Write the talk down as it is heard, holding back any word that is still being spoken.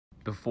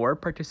Before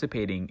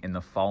participating in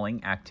the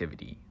following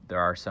activity, there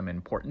are some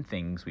important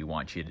things we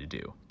want you to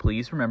do.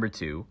 Please remember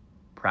to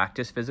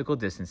practice physical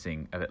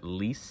distancing of at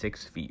least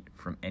 6 feet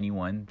from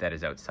anyone that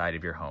is outside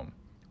of your home.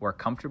 Wear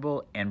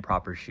comfortable and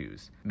proper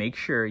shoes. Make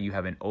sure you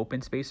have an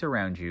open space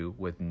around you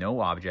with no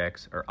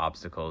objects or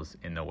obstacles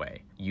in the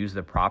way. Use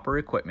the proper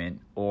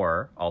equipment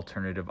or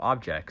alternative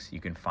objects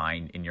you can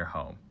find in your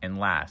home. And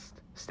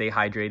last, stay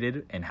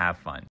hydrated and have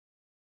fun.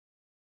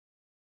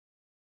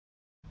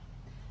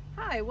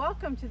 Hi,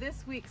 welcome to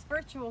this week's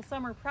virtual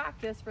summer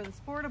practice for the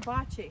sport of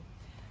bocce.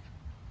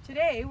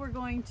 Today we're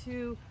going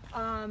to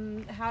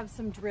have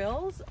some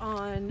drills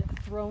on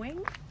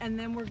throwing, and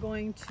then we're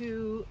going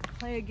to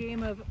play a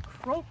game of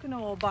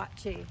Crokinole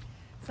bocce.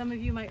 Some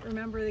of you might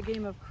remember the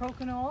game of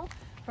Crokinole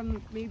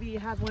from maybe you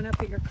have one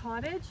up at your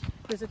cottage.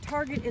 There's a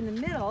target in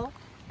the middle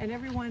and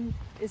everyone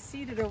is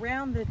seated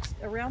around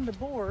the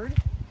board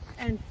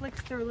and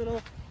flicks their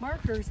little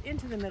markers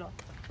into the middle.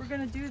 We're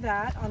going to do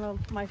that on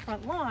my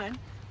front lawn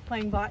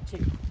playing bocce.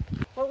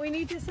 What we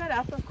need to set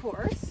up, of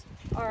course,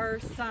 are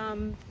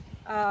some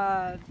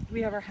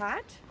we have our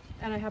hat,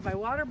 and I have my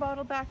water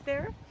bottle back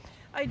there.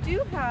 I do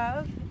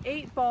have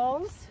 8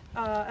 balls,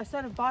 a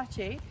set of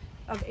bocce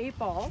of 8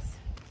 balls,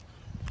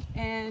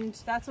 and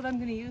that's what I'm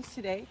going to use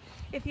today.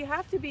 If you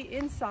have to be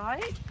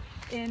inside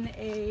in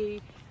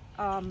a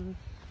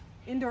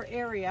indoor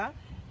area,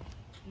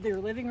 your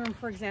living room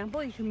for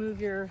example, you can move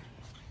your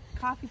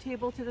coffee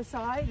table to the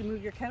side and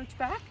move your couch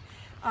back.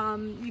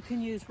 You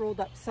can use rolled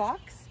up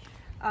socks,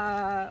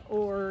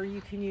 or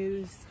you can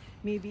use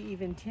maybe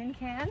even tin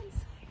cans.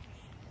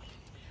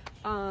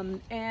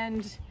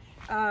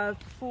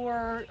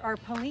 For our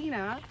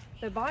Polina,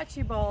 the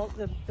bocce ball,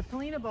 the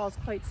Polina ball is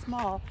quite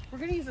small. We're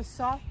going to use a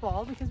soft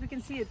ball because we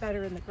can see it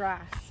better in the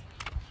grass.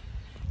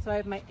 So I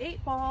have my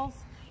 8 balls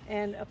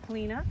and a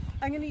Polina.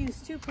 I'm going to use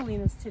 2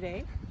 Polinas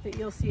today, that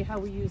you'll see how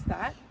we use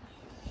that.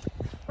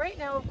 Right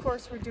now, of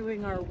course, we're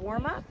doing our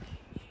warm-up,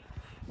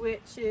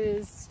 which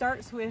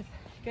starts with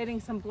getting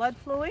some blood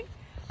flowing.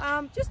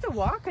 Just a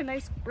walk, a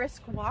nice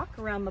brisk walk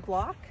around the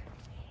block.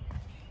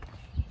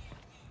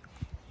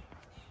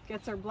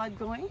 Gets our blood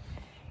going.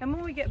 And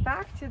when we get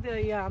back to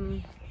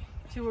the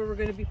to where we're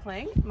going to be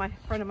playing,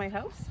 front of my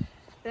house,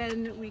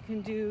 then we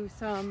can do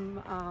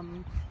some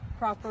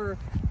proper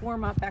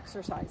warm-up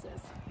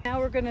exercises. Now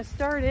we're going to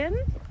start in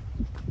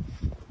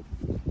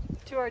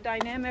to our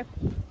dynamic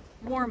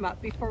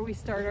warm-up before we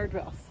start our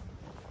drills.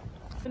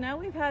 So now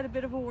we've had a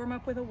bit of a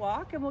warm-up with a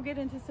walk, and we'll get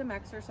into some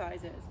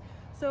exercises.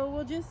 So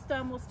we'll just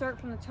we'll start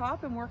from the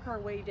top and work our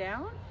way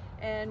down,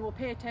 and we'll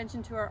pay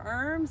attention to our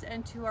arms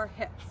and to our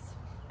hips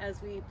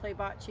as we play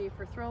bocce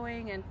for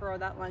throwing and for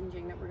that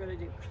lunging that we're going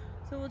to do.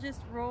 So we'll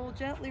just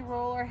gently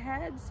roll our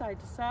head side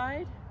to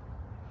side,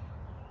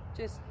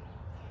 just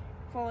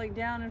falling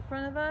down in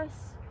front of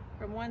us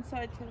from one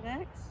side to the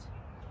next.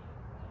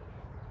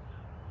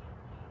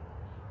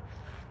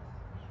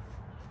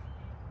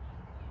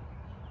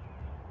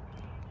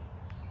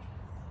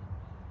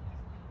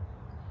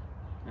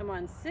 I'm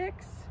on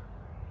 6,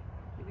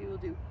 maybe we'll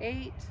do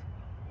 8.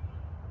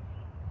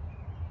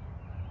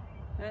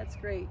 That's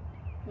great.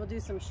 We'll do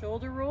some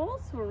shoulder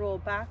rolls. We'll roll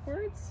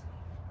backwards.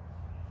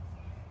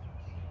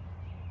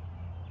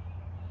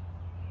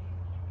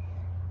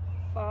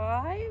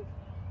 5,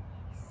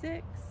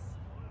 6,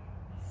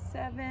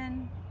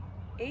 7,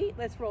 8.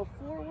 Let's roll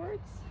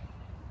forwards.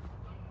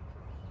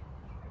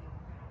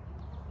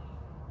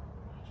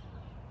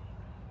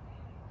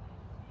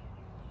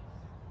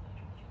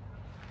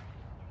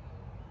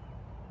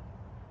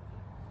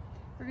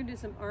 We're going to do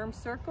some arm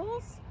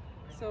circles.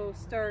 So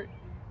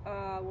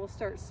we'll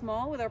start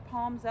small with our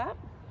palms up.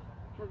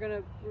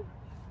 We're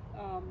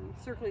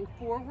circling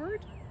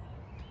forward.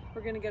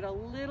 We're going to get a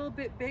little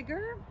bit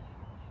bigger.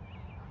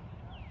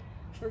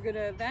 We're going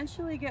to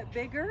eventually get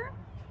bigger.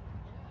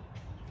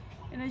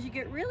 And as you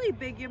get really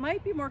big, you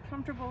might be more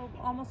comfortable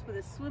almost with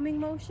a swimming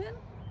motion.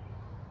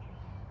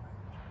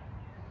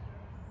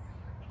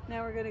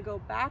 Now we're going to go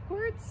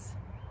backwards.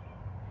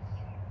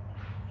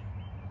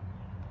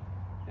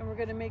 And we're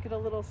going to make it a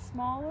little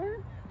smaller.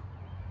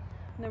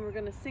 And then we're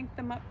going to sync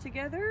them up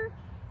together,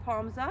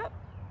 palms up,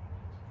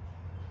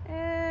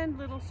 and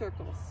little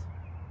circles.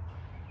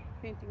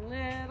 Painting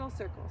little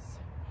circles.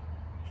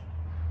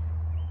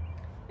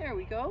 There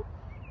we go.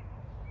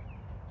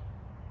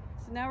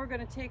 So now we're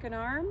going to take an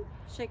arm,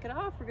 shake it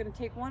off. We're going to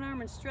take one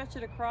arm and stretch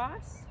it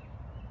across.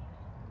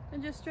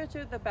 And just stretch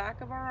out the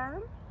back of our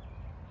arm.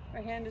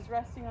 Our hand is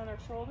resting on our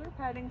shoulder.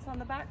 Padding's on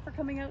the back for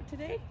coming out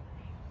today.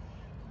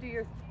 Do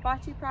your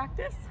bocce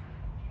practice.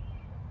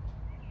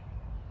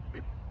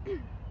 You're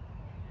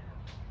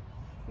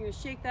going to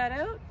shake that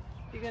out.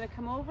 You're going to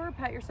come over,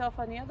 pat yourself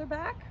on the other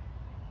back.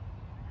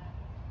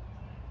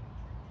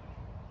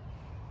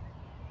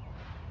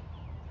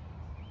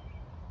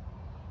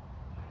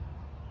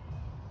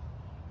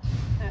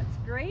 That's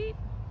great.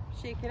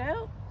 Shake it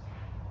out.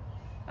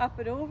 Up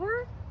and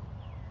over.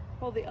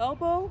 Hold the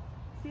elbow.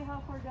 See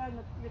how far down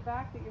your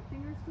back that your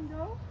fingers can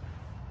go.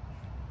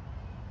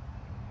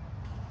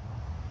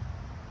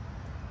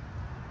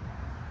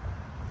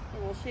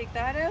 And we'll shake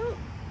that out,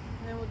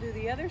 and then we'll do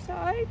the other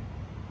side.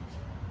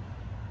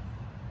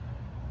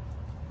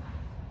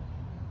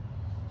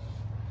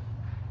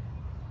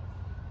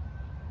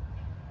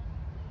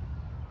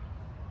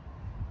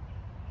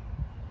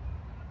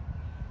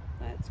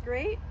 That's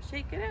great.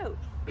 Shake it out.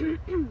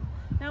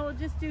 Now we'll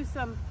just do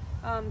some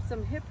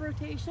hip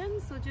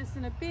rotations. So just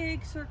in a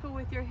big circle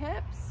with your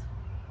hips.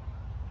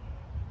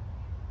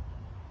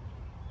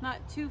 Not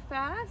too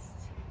fast.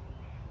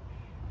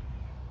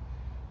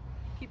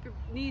 Keep your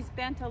knees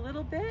bent a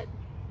little bit.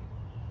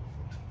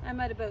 I'm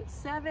at about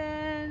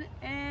 7,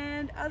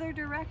 and other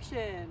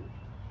direction.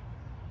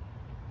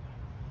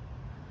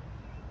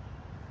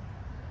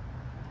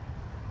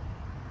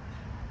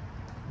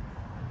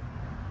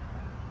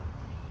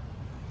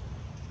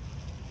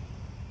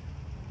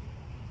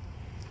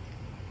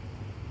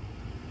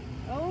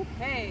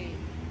 Okay,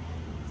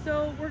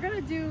 so we're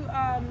gonna do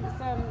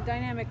some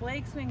dynamic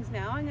leg swings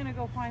now. I'm gonna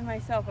go find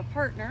myself a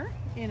partner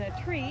in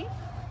a tree,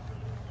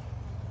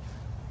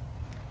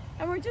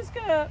 and we're just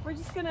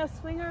gonna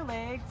swing our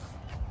legs.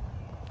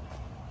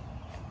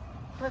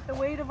 Let the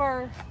weight of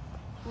our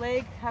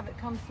leg have it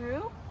come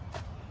through.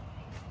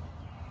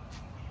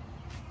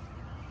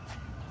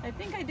 I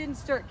think I didn't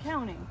start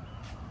counting.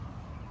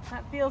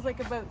 That feels like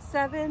about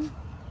 7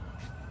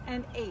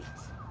 and 8.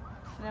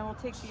 And then we'll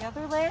take the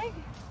other leg.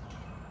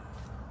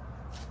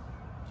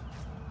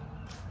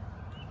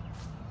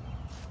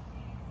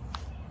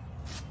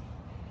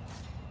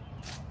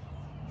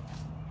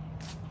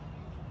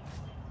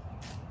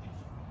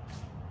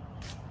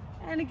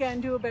 And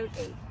again, do about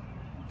 8.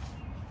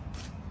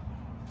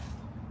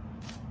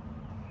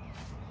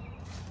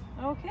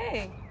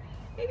 Okay,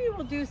 maybe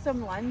we'll do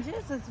some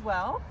lunges as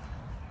well.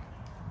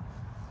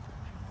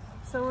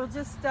 So we'll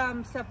just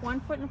step one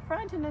foot in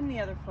front and then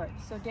the other foot.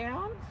 So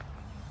down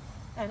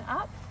and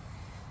up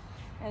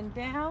and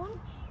down.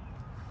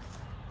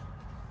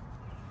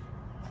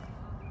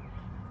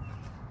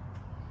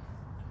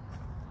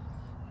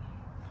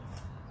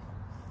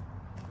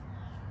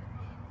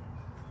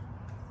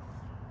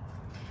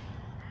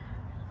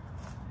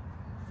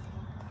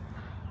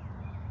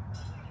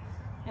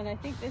 And I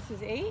think this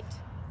is 8.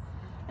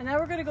 And now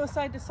we're going to go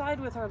side to side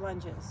with our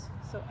lunges.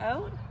 So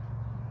out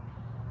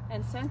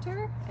and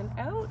center and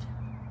out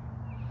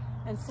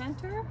and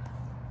center.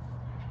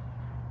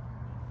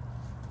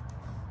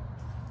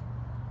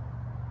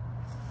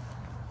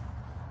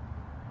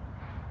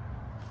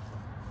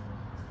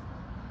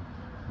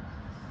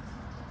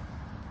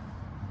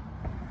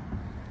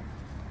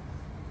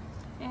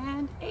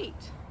 And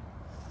 8.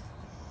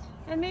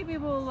 And maybe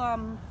we'll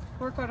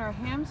work on our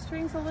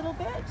hamstrings a little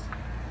bit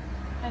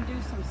and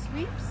do some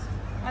sweeps.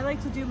 I like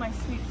to do my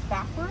sweeps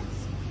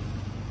backwards,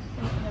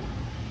 and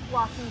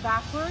walking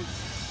backwards.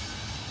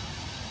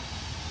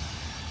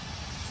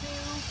 2,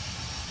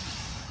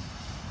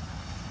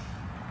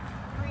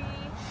 3,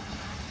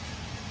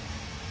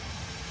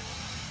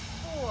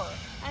 4.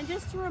 And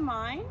just to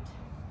remind,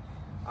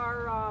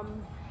 our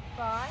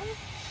 5,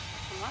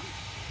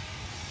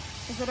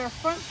 is that our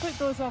front foot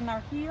goes on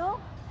our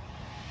heel,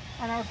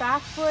 and our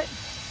back foot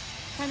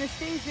kind of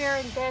stays there,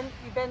 and then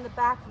you bend the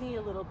back knee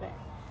a little bit.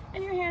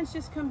 And your hands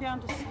just come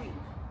down to sweep.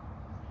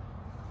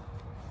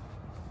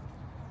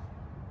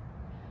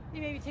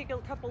 You maybe take a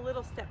couple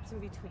little steps in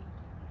between.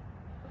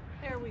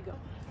 There we go.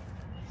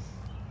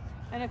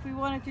 And if we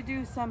wanted to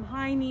do some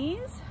high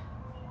knees,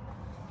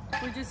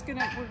 we're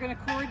gonna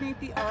coordinate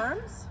the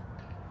arms.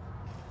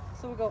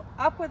 So we'll go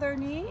up with our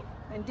knee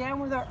and down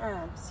with our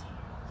arms.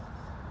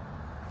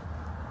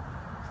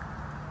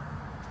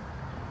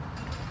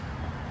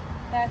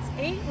 That's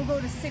 8, we'll go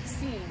to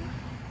 16.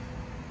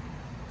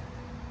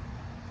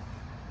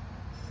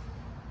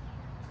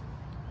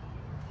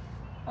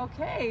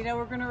 Okay, now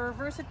we're going to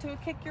reverse it to a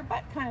kick your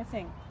butt kind of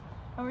thing.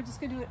 And we're just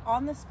going to do it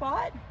on the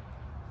spot.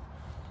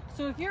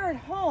 So if you're at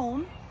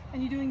home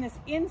and you're doing this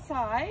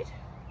inside,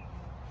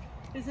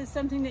 this is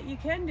something that you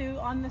can do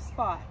on the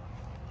spot.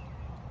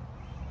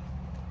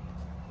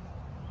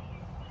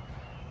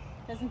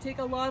 Doesn't take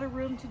a lot of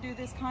room to do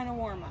this kind of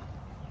warm-up.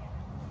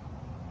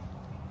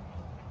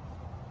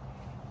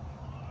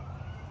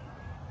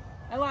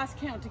 I lost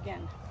count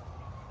again.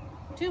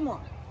 2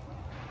 more.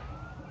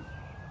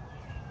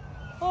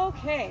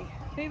 Okay,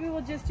 maybe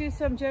we'll just do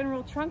some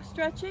general trunk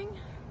stretching.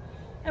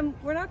 And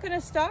we're not going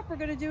to stop, we're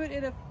going to do it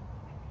in a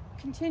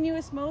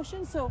continuous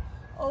motion. So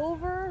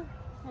over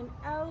and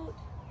out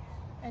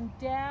and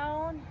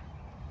down.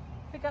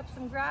 Pick up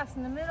some grass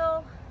in the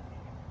middle.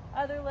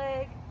 Other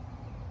leg.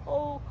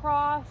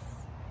 Cross.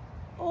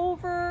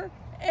 Over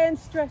and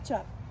stretch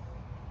up.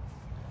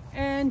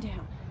 And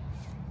down.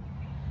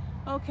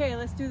 Okay,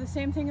 let's do the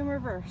same thing in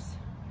reverse.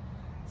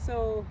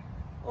 So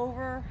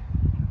over,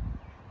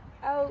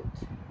 out,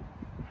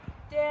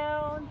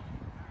 down,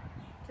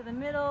 to the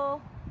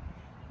middle,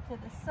 to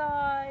the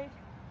side,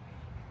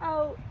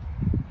 out,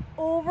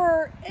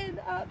 over, and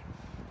up,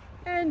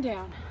 and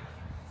down.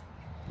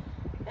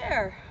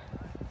 There.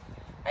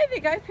 I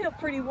think I feel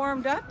pretty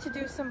warmed up to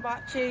do some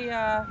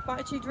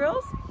bocce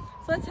drills.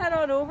 So let's head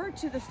on over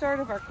to the start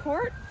of our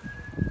court.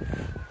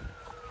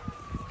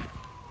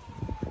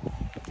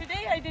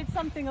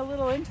 something a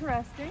little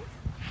interesting.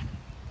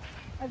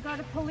 I've got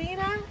a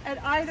Polina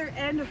at either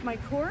end of my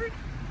court.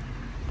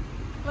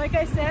 Like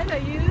I said, I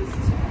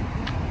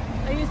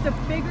used a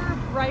bigger,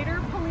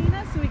 brighter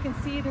Polina so we can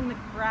see it in the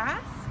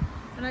grass.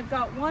 And I've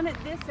got one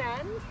at this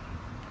end.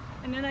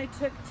 And then I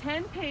took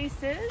 10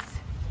 paces,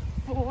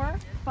 4,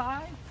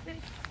 5, 6,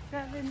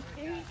 7,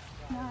 8,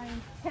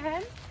 9,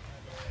 10,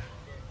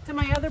 to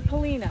my other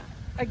Polina.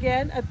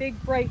 Again, a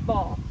big bright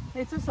ball.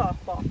 It's a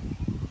softball.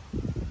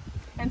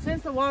 And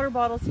since the water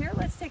bottle's here,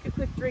 let's take a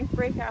quick drink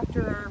break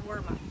after our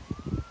warm-up.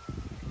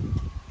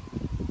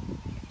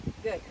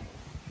 Good.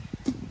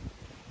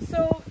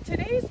 So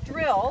today's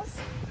drills,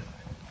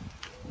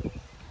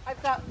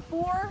 I've got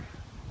 4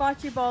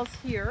 bocce balls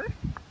here,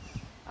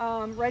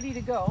 ready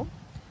to go.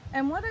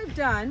 And what I've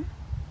done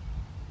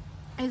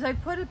is I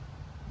put a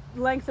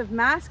length of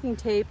masking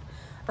tape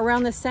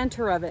around the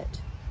center of it.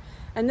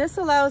 And this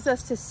allows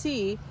us to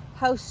see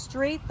how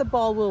straight the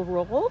ball will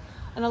roll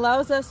and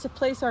allows us to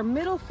place our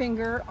middle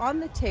finger on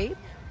the tape,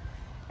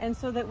 and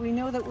so that we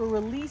know that we're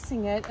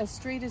releasing it as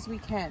straight as we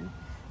can.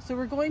 So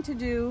we're going to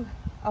do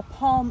a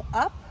palm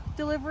up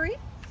delivery,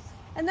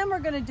 and then we're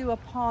going to do a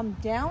palm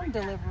down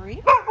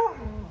delivery,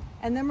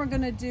 and then we're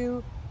going to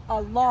do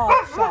a lob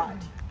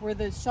shot where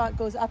the shot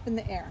goes up in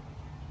the air.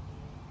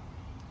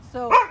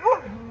 So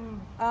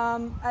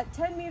at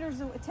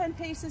 10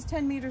 paces,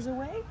 10 meters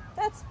away,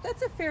 that's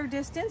a fair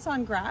distance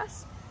on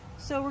grass.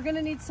 So we're going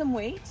to need some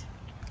weight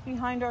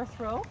behind our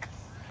throw.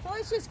 So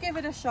let's just give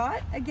it a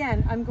shot.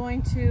 Again, I'm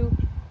going to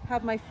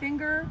have my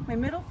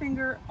middle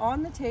finger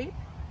on the tape,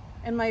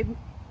 and my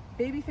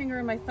baby finger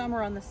and my thumb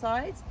are on the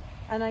sides,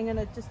 and I'm going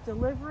to just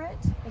deliver it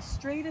as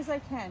straight as I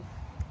can.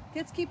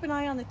 Let's keep an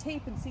eye on the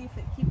tape and see if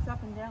it keeps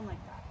up and down like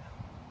that.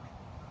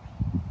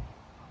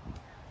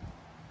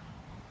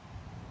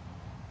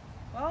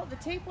 Well, the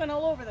tape went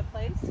all over the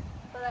place,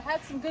 but I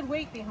had some good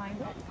weight behind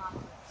it.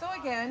 So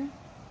again,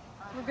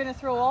 we're going to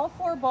throw all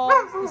 4 balls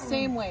the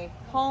same way.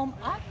 Palm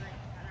up,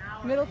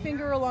 middle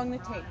finger along the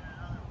tape.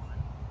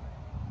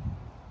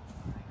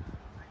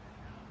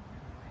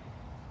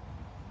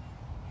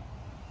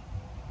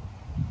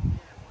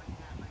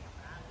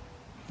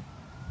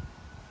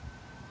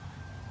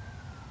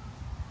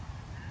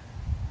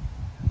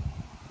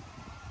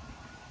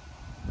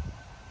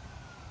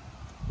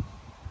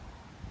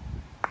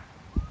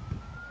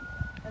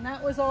 And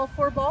that was all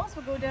 4 balls.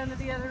 We'll go down to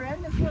the other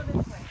end and throw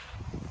this way.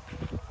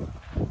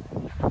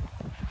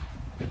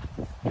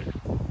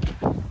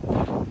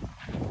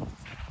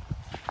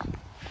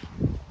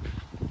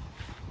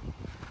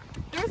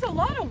 There's a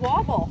lot of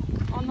wobble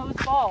on those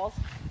balls.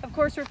 Of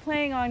course, we're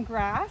playing on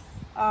grass,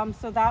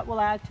 so that will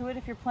add to it.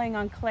 If you're playing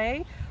on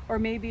clay, or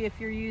maybe if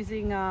you're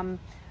using a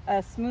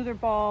smoother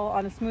ball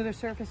on a smoother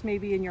surface,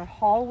 maybe in your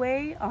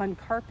hallway on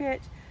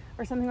carpet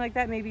or something like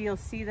that, maybe you'll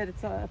see that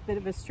it's a bit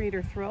of a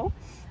straighter throw.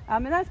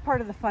 And that's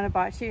part of the fun of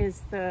bocce,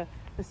 is the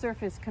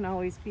surface can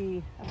always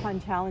be a fun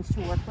challenge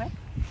to work with.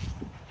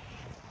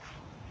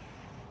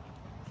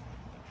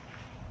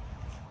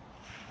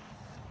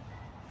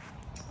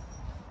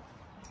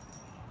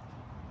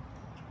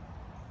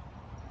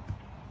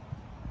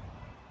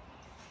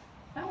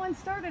 That one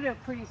started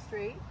out pretty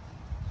straight.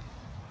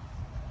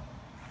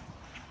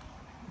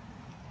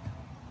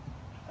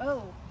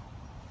 Oh.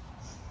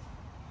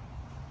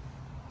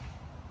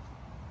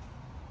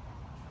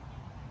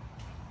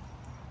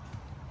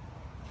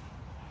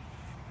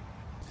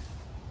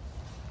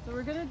 So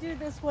we're going to do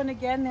this one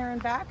again there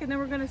and back, and then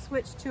we're going to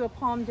switch to a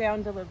palm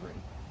down delivery.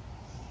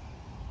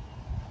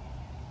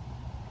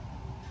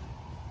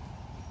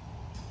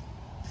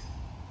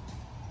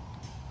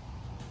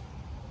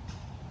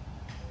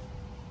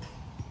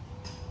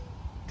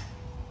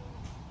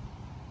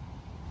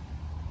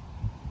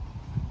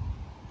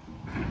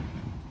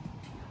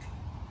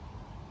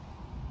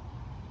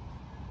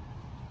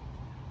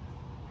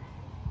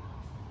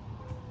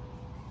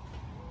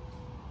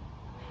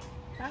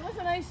 That was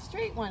a nice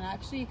straight one,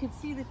 actually. You could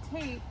see the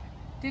tape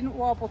didn't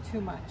wobble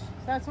too much.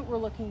 So that's what we're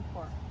looking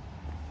for.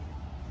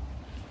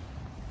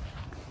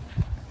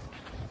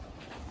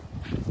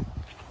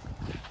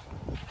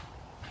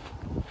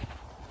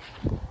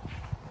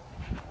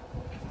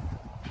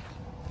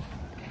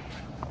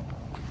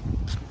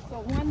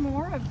 So one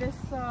more of this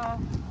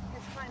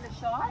kind of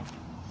shot.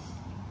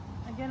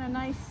 Again, a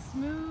nice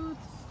smooth,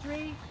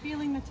 straight,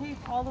 feeling the tape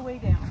all the way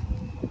down.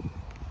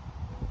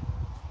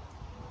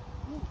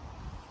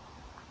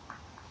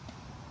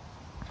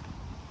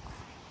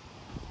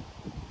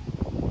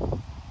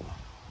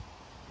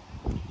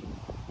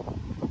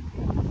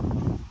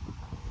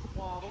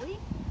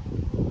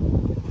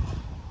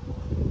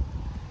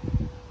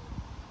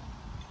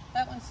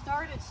 That one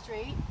started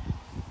straight.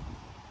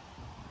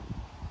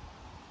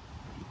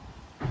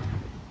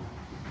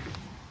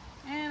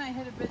 And I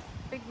hit a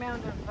big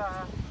mound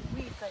of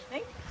weeds, I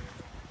think.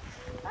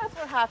 That's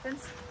what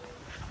happens.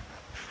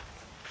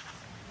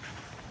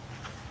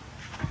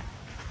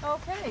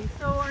 Okay,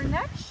 so our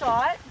next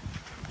shot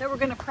that we're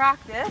going to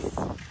practice,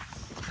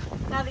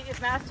 now that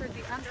you've mastered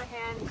the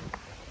underhand,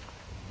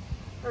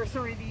 or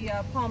sorry, the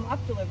palm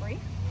up delivery,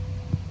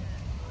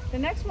 The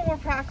next one we'll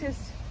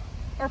practice,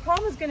 our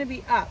palm is going to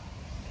be up.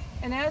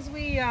 And as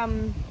we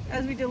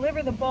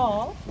deliver the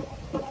ball,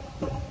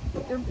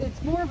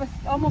 it's more of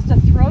almost a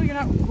throw. You're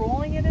not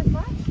rolling it as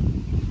much.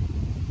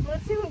 So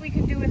let's see what we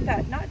can do with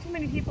that. Not too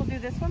many people do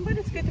this one, but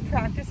it's good to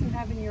practice and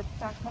have in your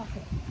back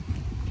pocket.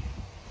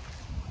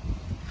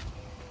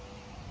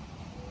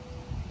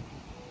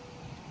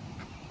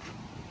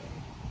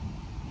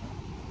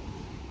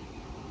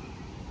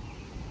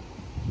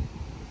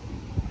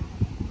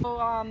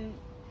 So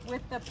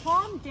with the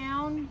palm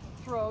down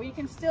throw, you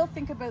can still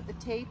think about the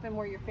tape and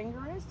where your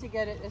finger is to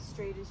get it as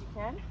straight as you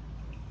can.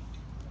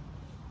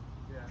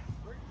 Yeah.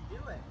 Where did you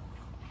do it?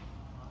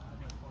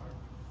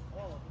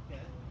 Oh,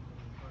 okay.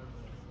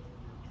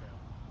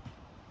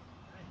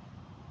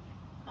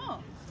 Oh,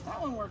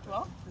 that one worked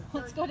well.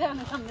 Let's go down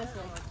and come this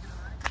way.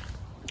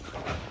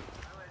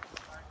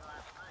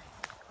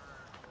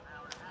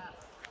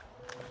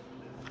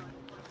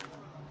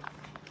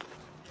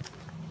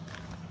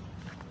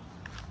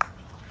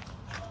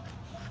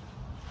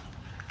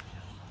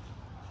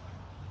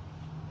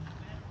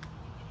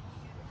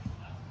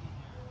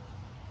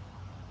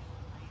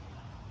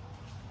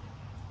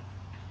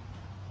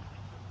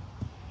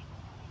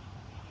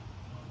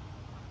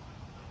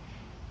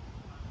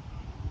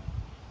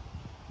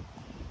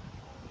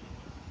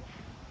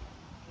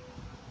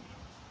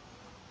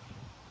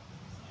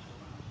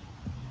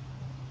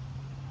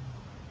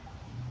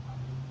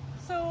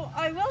 So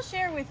I will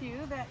share with you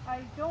that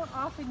I don't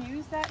often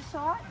use that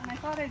shot, and I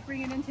thought I'd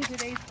bring it into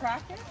today's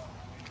practice.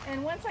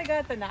 And once I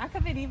got the knack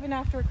of it, even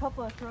after a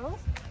couple of throws,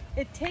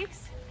 it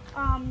takes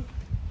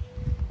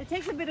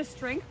a bit of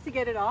strength to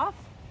get it off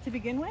to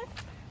begin with.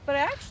 But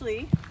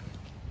actually,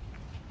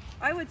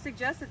 I would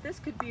suggest that this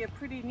could be a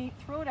pretty neat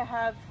throw to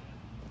have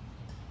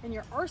in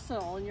your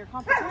arsenal in your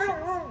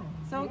competitions.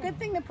 So a good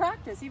thing to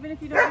practice, even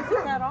if you don't use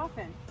it that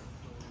often.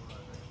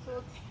 So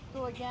let's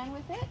go again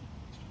with it.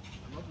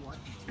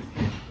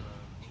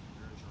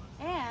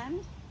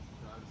 And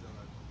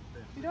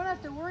you don't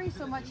have to worry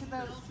so much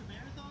about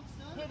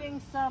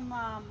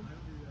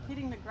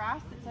hitting the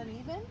grass that's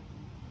uneven.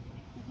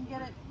 You can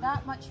get it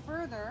that much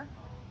further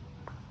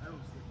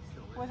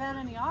without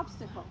any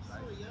obstacles.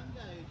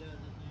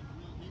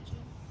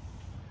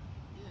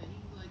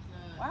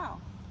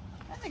 Wow,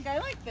 I think I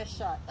like this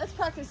shot. Let's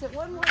practice it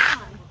one more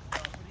time.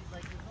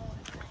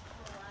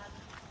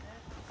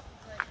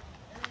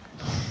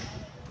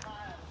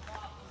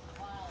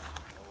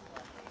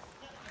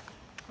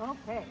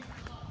 Okay.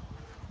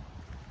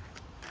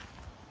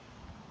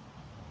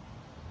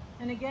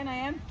 And again, I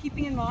am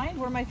keeping in mind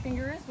where my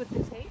finger is with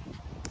the tape.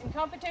 In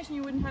competition,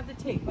 you wouldn't have the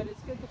tape, but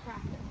it's good to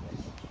practice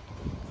with.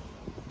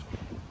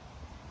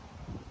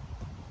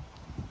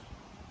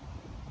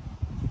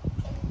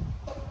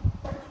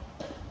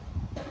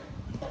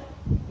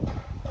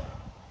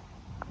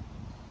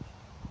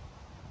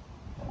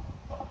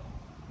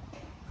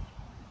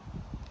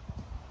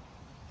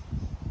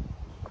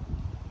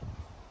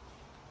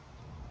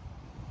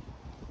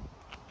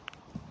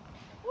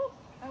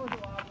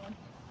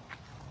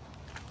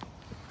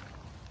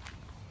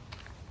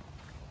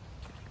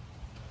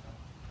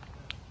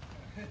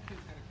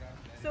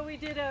 So we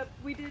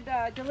did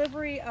a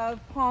delivery of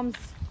palms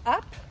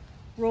up,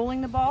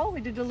 rolling the ball.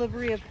 We did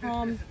delivery of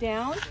palms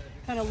down,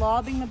 kind of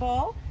lobbing the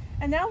ball.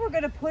 And now we're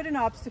going to put an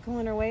obstacle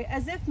in our way,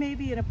 as if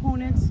maybe an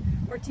opponent's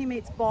or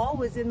teammate's ball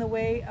was in the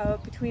way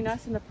between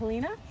us and the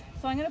Polina.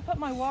 So I'm going to put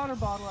my water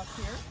bottle up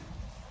here.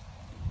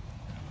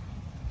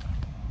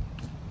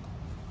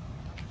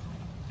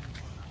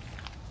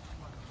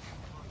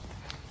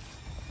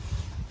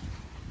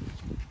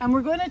 And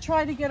we're going to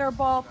try to get our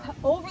ball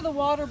over the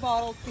water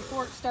bottle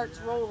before it starts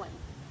rolling.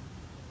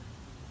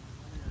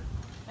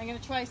 I'm going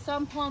to try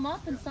some palm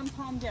up and some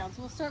palm down.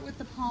 So we'll start with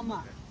the palm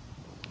up.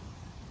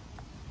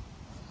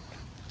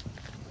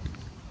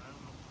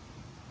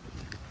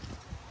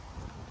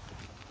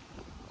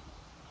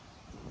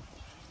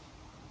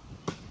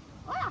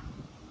 Ah!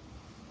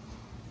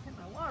 Hit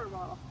my water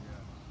bottle.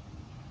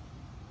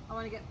 I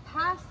want to get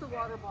past the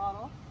water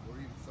bottle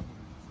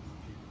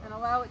and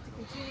allow it to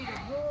continue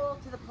to roll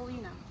to the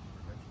Polina.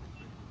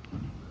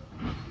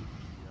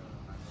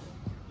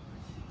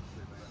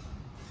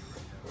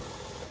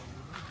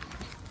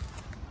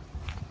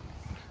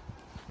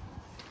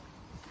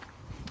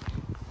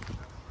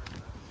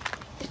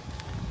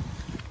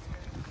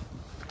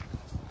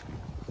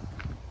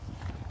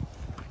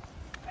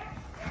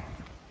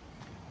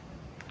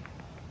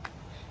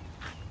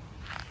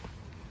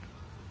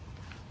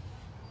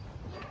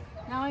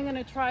 Now I'm going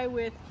to try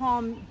with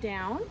palm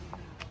down,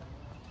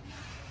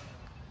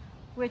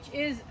 which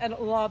is a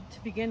lob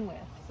to begin with.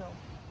 So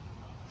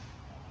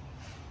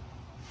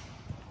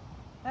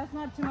that's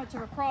not too much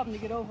of a problem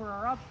to get over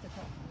our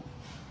obstacle.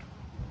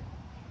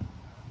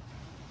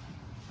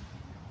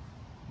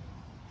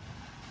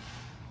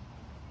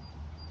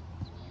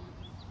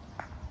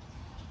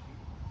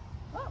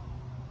 Oh.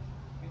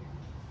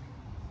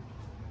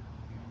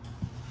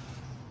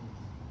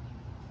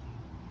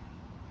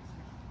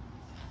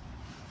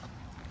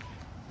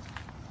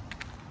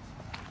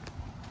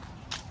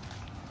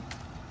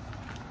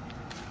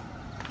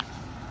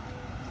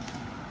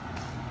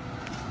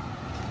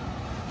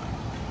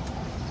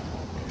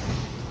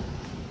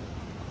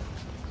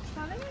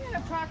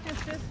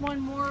 practice this one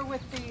more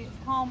with the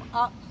palm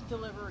up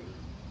delivery.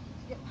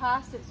 Get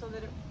past it so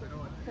that it,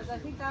 because I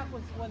think that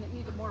was the one that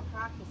needed more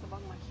practice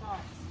among my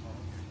shots.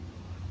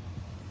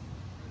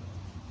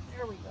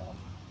 There we go.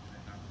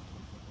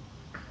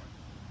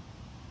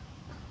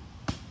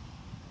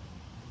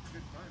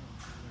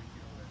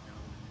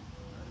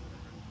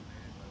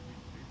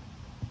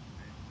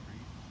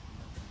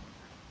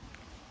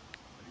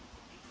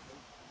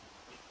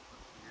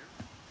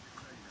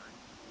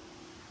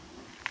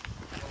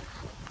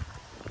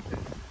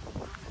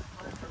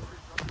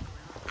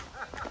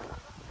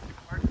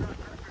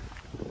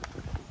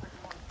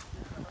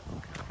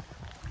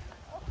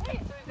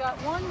 Got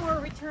one more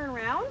return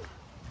round. Move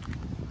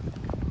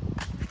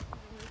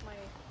my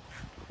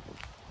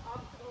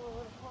obstacle a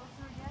little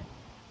closer again.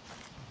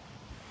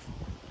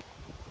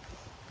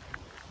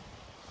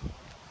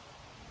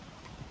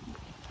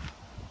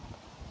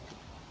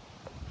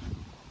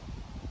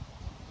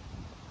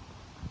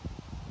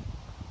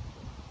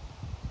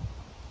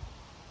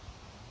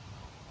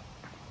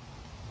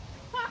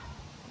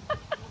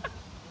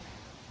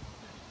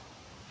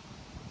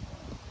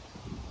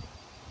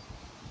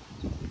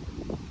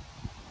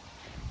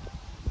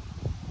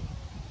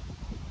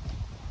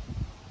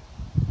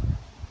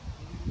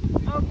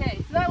 Okay,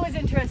 so that was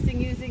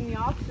interesting using the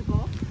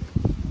obstacle.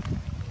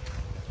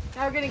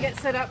 Now we're going to get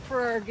set up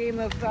for our game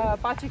of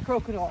Bocce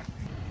Crokinole.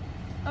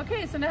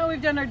 Okay, so now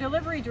we've done our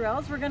delivery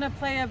drills. We're going to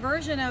play a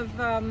version of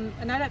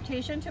an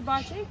adaptation to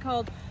Bocce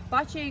called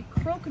Bocce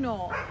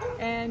Crokinole.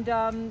 And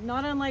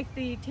not unlike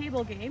the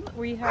table game,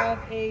 we have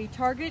a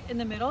target in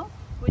the middle,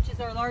 which is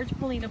our large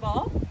Polina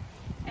ball.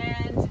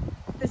 And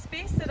the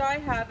space that I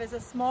have is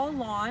a small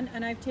lawn,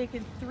 and I've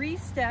taken 3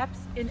 steps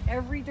in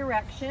every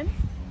direction.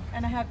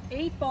 And I have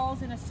 8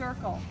 balls in a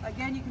circle.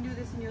 Again, you can do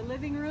this in your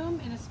living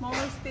room, in a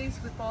smaller space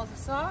with balls of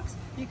socks.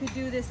 You could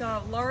do this on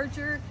a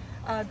larger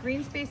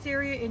green space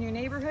area in your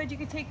neighborhood. You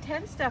could take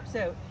 10 steps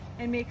out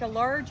and make a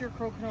larger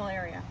crokinole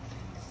area.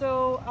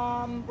 So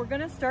we're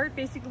gonna start,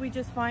 basically we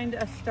just find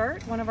a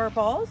start, one of our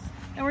balls,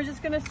 and we're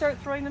just gonna start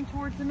throwing them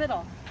towards the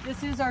middle.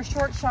 This is our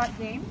short shot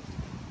game.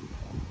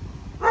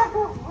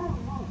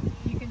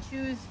 You can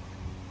choose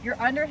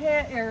your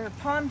underhand, or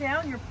palm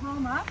down, your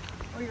palm up,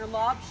 or your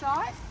lob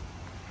shot.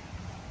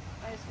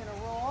 I'm just going to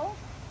roll.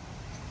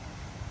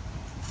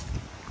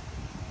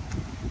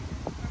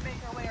 We'll make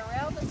our way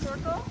around the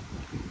circle.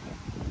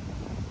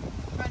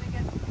 Trying to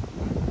get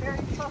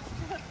very close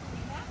to the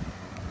Polina.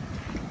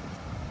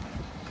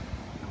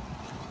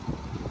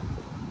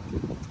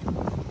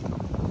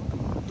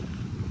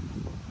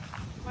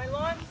 My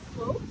lawn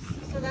slopes,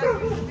 so that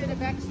gives a bit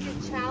of extra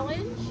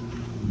challenge.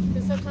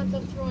 Because sometimes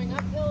I'm throwing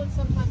uphill and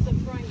sometimes I'm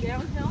throwing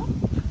downhill.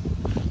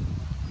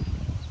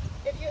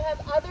 If you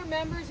have other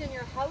members in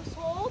your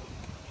household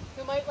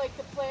who might like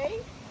to play,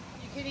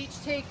 you could each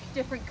take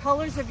different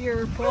colors of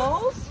your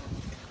balls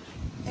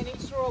and each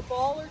throw a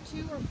ball or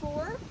 2 or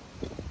 4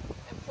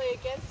 and play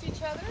against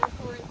each other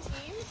or in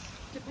teams,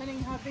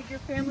 depending how big your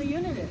family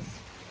unit is.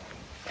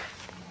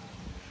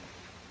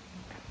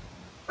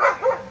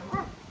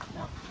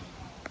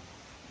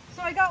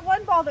 So I got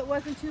one ball that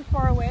wasn't too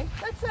far away.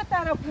 Let's set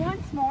that up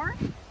once more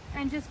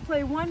and just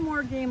play one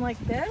more game like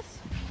this.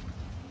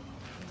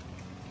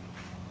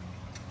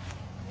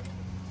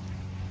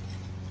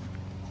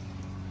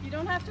 You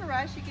don't have to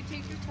rush, you can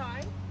take your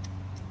time.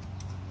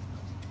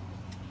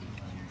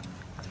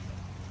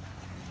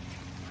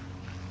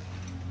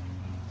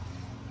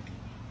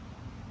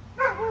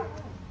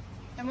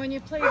 And when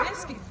you play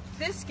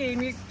this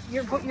game,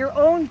 your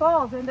own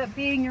balls end up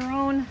being your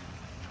own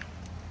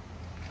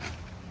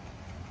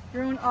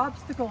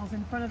obstacles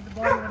in front of the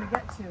ball you want to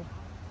get to. In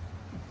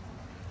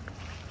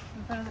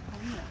front of the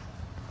Polina.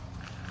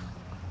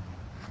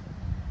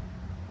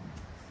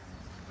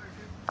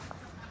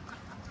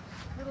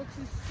 A little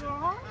too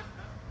strong.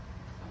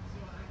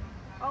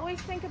 Always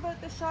think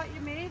about the shot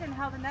you made and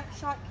how the next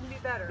shot can be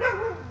better.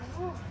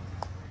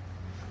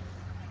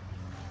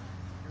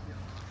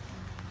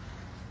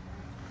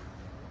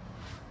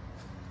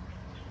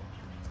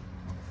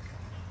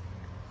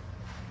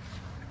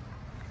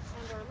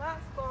 And our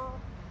last ball.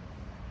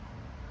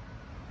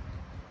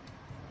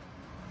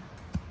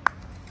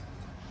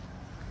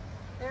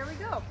 There we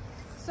go.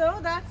 So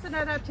that's an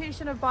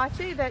adaptation of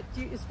Bocce that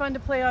is fun to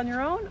play on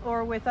your own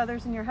or with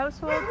others in your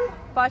household,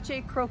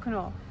 Bocce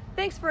Crokinole.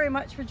 Thanks very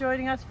much for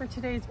joining us for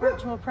today's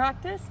virtual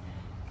practice.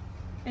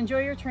 Enjoy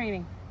your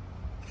training.